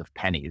arrays of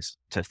pennies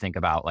to think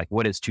about, like,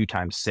 what is 2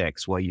 times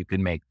 6? Well, you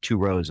can make 2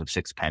 rows of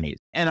 6 pennies.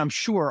 And I'm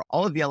sure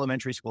all of the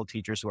elementary school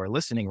teachers who are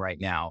listening right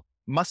now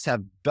must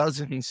have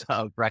dozens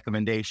of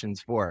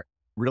recommendations for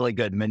really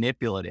good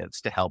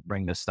manipulatives to help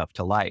bring this stuff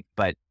to life.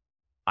 But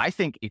I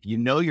think if you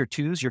know your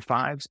 2s, your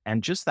 5s,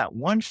 and just that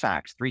one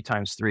fact, 3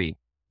 times 3,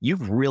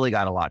 you've really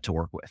got a lot to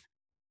work with.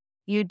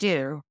 You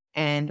do.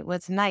 And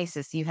what's nice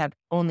is you have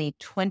only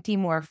 20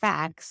 more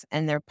facts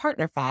and their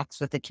partner facts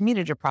with the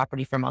commutator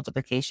property for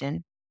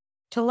multiplication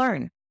to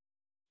learn.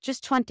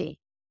 Just 20.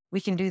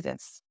 We can do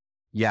this.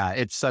 Yeah,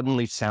 it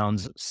suddenly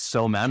sounds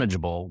so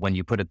manageable when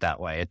you put it that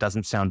way. It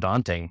doesn't sound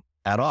daunting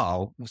at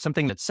all.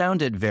 Something that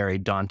sounded very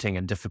daunting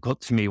and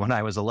difficult to me when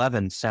I was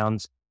 11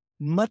 sounds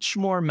much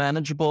more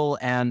manageable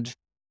and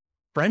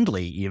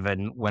friendly,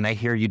 even when I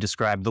hear you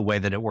describe the way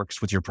that it works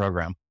with your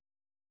program.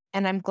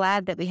 And I'm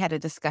glad that we had a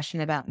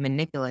discussion about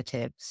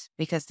manipulatives,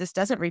 because this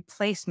doesn't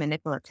replace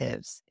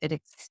manipulatives. It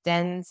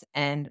extends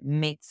and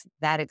makes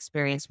that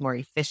experience more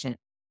efficient.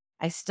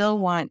 I still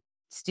want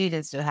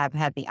students to have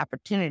had the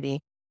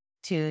opportunity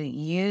to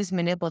use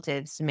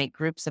manipulatives to make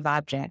groups of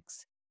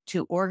objects,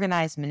 to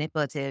organize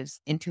manipulatives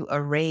into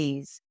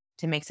arrays,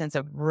 to make sense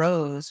of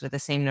rows with the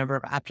same number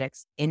of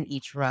objects in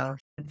each row.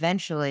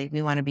 Eventually,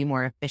 we want to be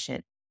more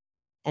efficient.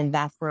 And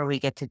that's where we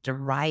get to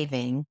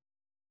deriving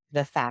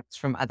the facts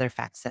from other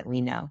facts that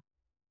we know.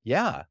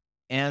 Yeah.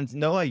 And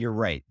Noah, you're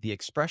right. The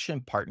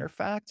expression partner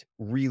fact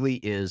really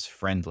is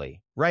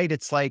friendly, right?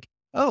 It's like,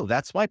 oh,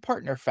 that's my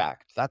partner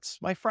fact. That's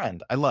my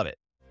friend. I love it.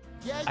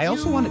 I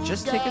also want to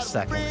just take a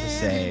second to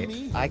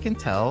say, I can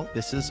tell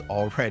this is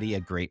already a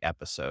great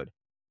episode.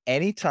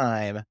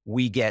 Anytime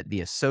we get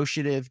the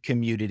associative,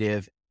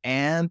 commutative,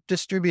 and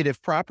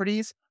distributive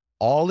properties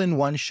all in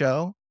one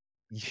show,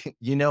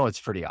 you know it's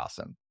pretty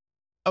awesome.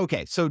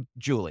 Okay, so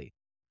Julie,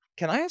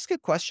 can I ask a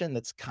question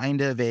that's kind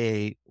of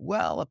a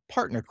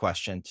partner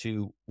question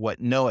to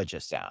what Noah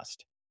just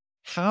asked?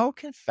 How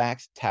can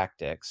fact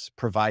tactics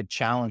provide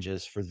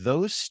challenges for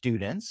those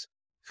students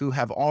who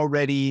have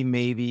already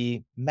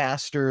maybe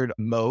mastered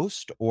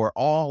most or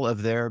all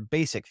of their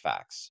basic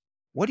facts?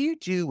 What do you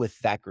do with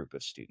that group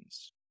of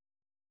students?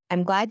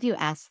 I'm glad you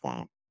asked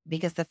that,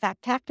 because the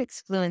fact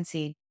tactics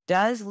fluency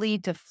does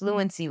lead to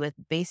fluency with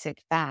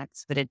basic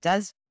facts, but it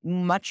does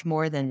much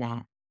more than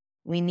that.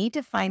 We need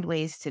to find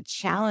ways to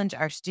challenge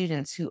our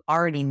students who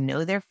already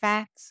know their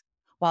facts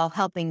while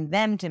helping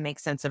them to make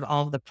sense of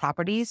all of the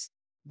properties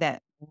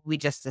that we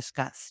just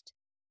discussed.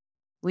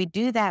 We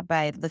do that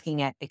by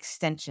looking at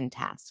extension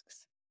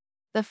tasks.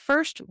 The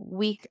first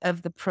week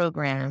of the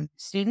program,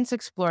 students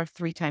explore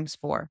 3 times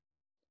 4.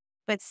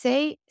 But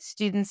say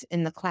students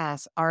in the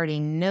class already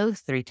know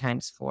 3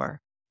 times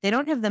 4. They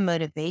don't have the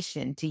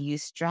motivation to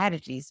use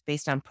strategies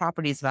based on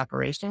properties of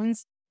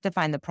operations to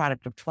find the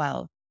product of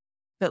 12.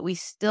 But we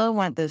still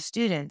want those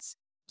students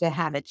to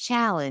have a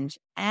challenge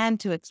and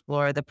to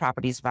explore the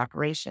properties of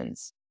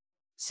operations.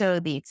 So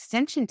the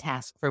extension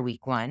task for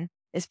week 1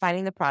 is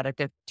finding the product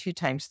of 2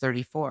 times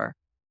 34.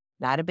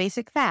 Not a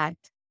basic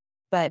fact,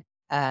 but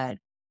a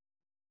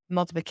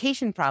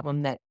multiplication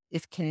problem that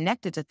is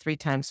connected to 3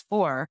 times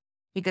 4,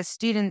 because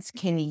students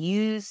can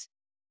use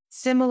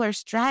similar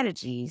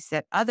strategies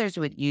that others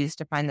would use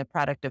to find the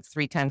product of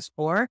 3 times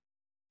 4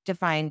 to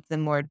find the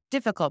more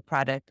difficult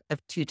product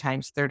of 2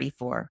 times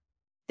 34.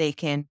 They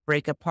can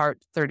break apart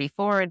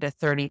 34 into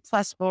 30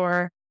 plus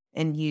 4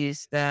 and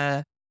use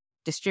the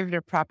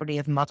distributive property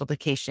of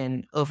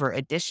multiplication over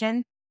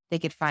addition. They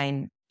could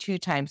find 2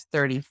 times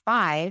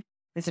 35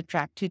 and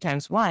subtract 2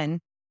 times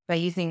 1 by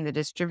using the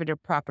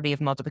distributive property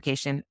of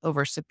multiplication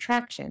over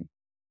subtraction.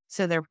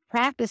 So they're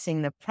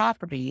practicing the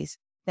properties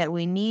that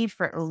we need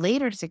for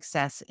later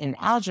success in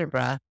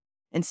algebra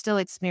and still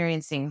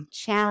experiencing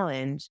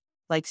challenge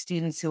like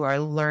students who are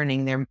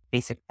learning their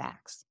basic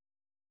facts.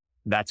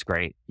 That's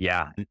great.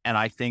 Yeah. And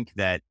I think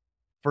that,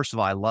 first of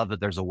all, I love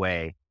that there's a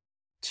way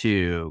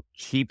to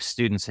keep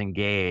students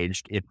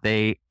engaged if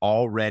they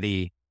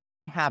already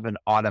have an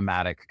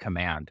automatic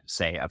command,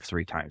 say, of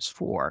 3 times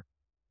 4.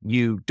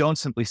 You don't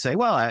simply say,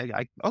 well,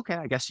 okay,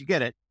 I guess you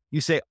get it.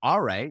 You say, all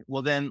right,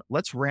 well, then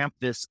let's ramp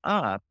this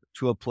up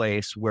to a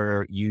place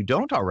where you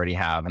don't already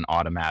have an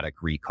automatic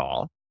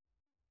recall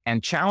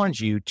and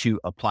challenge you to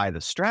apply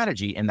the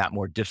strategy in that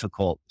more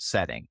difficult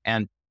setting.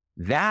 And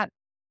that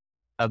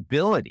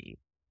ability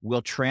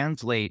will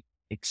translate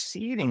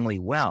exceedingly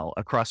well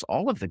across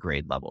all of the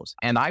grade levels.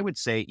 And I would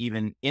say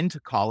even into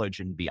college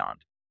and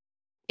beyond.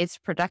 It's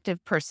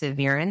productive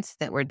perseverance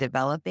that we're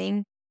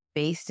developing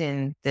based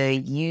in the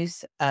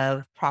use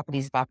of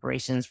properties of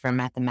operations from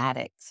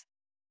mathematics.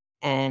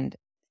 And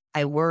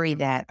I worry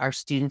that our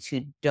students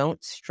who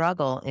don't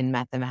struggle in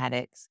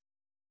mathematics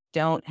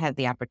don't have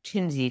the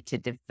opportunity to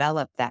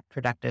develop that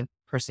productive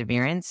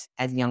perseverance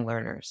as young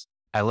learners.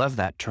 I love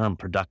that term,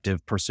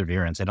 productive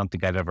perseverance. I don't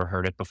think I've ever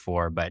heard it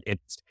before, but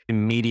it's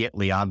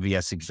immediately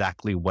obvious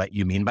exactly what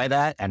you mean by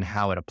that and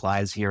how it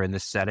applies here in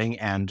this setting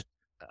and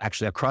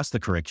actually across the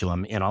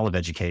curriculum in all of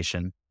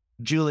education.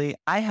 Julie,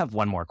 I have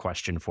one more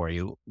question for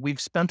you. We've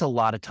spent a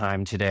lot of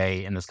time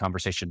today in this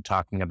conversation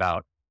talking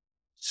about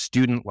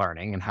student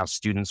learning and how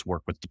students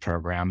work with the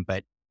program,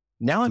 but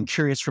now I'm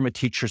curious from a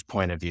teacher's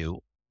point of view,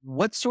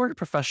 what sort of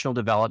professional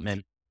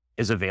development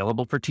is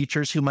available for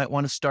teachers who might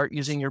want to start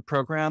using your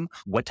program?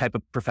 What type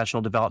of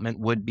professional development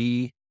would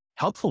be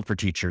helpful for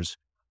teachers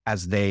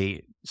as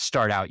they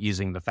start out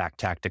using the Fact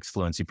Tactics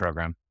Fluency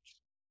program?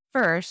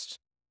 First,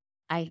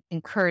 I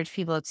encourage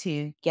people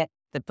to get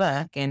the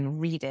book and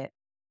read it.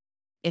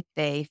 If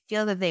they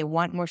feel that they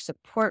want more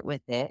support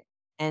with it,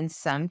 and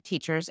some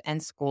teachers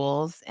and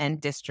schools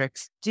and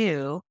districts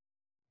do,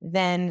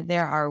 then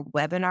there are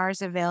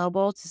webinars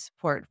available to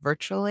support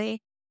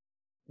virtually.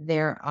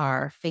 There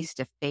are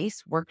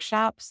face-to-face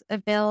workshops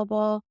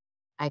available.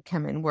 I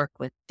come and work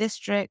with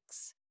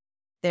districts.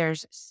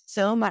 There's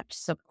so much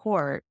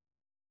support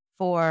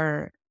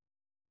for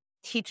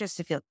teachers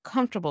to feel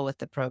comfortable with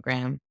the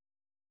program,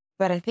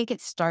 but I think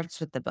it starts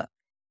with the book.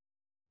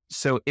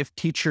 So if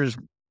teachers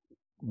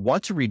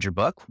want to read your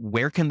book,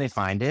 where can they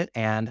find it?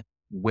 And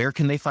where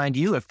can they find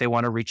you if they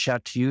want to reach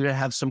out to you to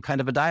have some kind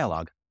of a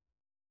dialogue?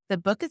 The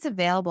book is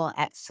available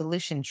at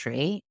Solution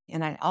Tree,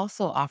 and I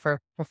also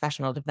offer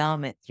professional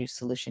development through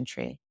Solution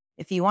Tree.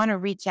 If you want to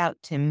reach out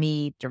to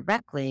me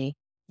directly,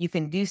 you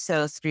can do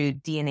so through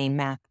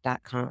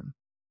dnamath.com.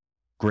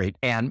 Great.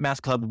 And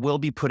Math Club will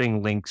be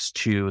putting links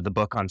to the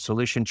book on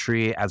Solution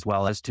Tree as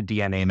well as to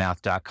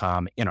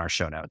dnamath.com in our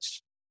show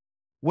notes.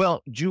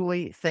 Well,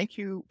 Julie, thank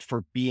you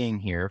for being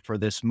here for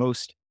this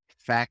most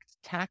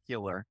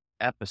factacular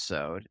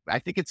episode. I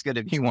think it's going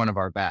to be one of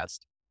our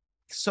best.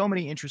 So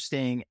many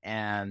interesting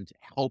and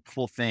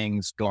helpful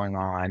things going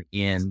on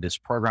in this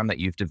program that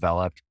you've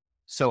developed.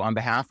 So on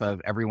behalf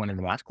of everyone in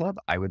the Math Club,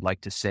 I would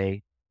like to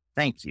say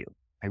thank you.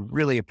 I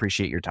really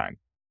appreciate your time.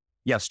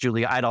 Yes,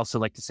 Julia, I'd also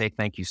like to say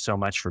thank you so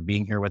much for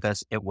being here with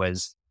us. It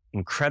was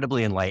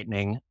incredibly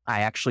enlightening.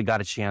 I actually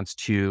got a chance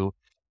to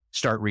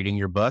start reading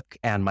your book,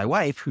 and my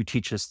wife, who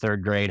teaches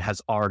third grade,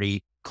 has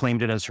already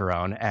claimed it as her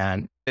own,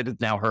 and it is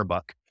now her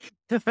book.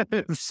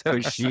 So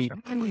she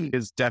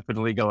is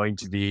definitely going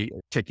to be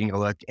taking a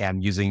look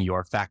and using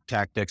your fact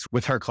tactics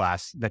with her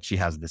class that she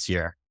has this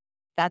year.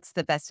 That's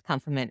the best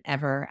compliment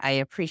ever. I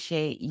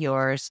appreciate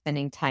your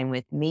spending time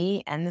with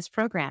me and this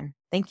program.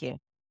 Thank you.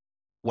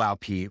 Wow,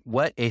 Pete,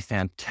 what a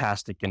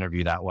fantastic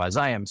interview that was.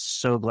 I am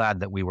so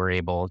glad that we were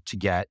able to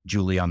get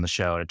Julie on the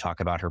show to talk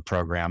about her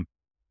program.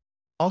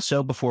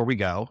 Also, before we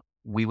go,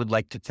 we would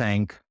like to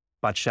thank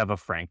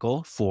Batsheva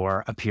Frankel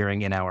for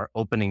appearing in our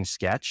opening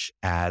sketch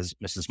as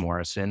Mrs.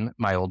 Morrison,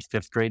 my old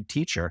fifth grade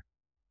teacher.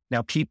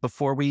 Now, Pete,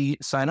 before we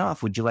sign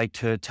off, would you like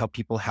to tell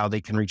people how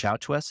they can reach out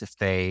to us if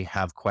they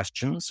have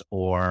questions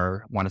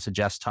or want to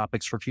suggest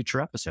topics for future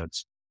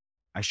episodes?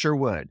 I sure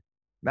would.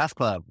 Math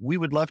Club, we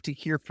would love to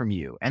hear from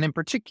you. And in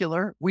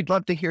particular, we'd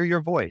love to hear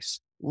your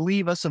voice.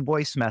 Leave us a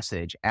voice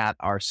message at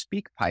our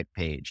SpeakPipe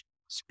page,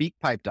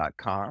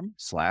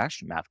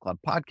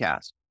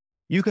 speakpipe.com/mathclubpodcast.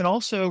 You can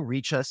also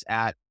reach us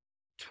at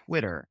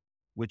Twitter,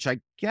 which I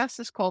guess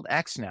is called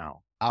X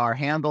now. Our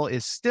handle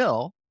is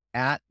still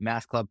at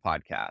Math Club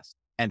Podcast.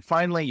 And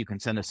finally, you can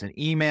send us an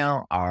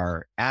email.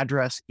 Our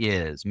address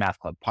is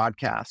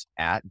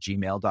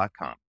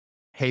mathclubpodcast@gmail.com.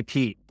 Hey,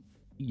 Pete,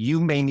 you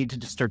may need to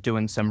just start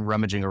doing some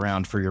rummaging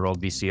around for your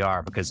old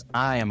VCR because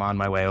I am on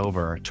my way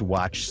over to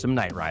watch some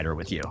Knight Rider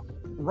with you.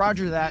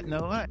 Roger that,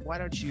 Noah. Why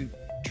don't you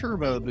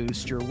turbo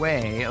boost your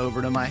way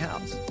over to my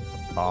house?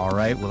 All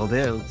right, will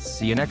do.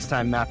 See you next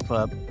time, Math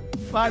Club.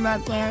 Bye,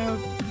 Math Club.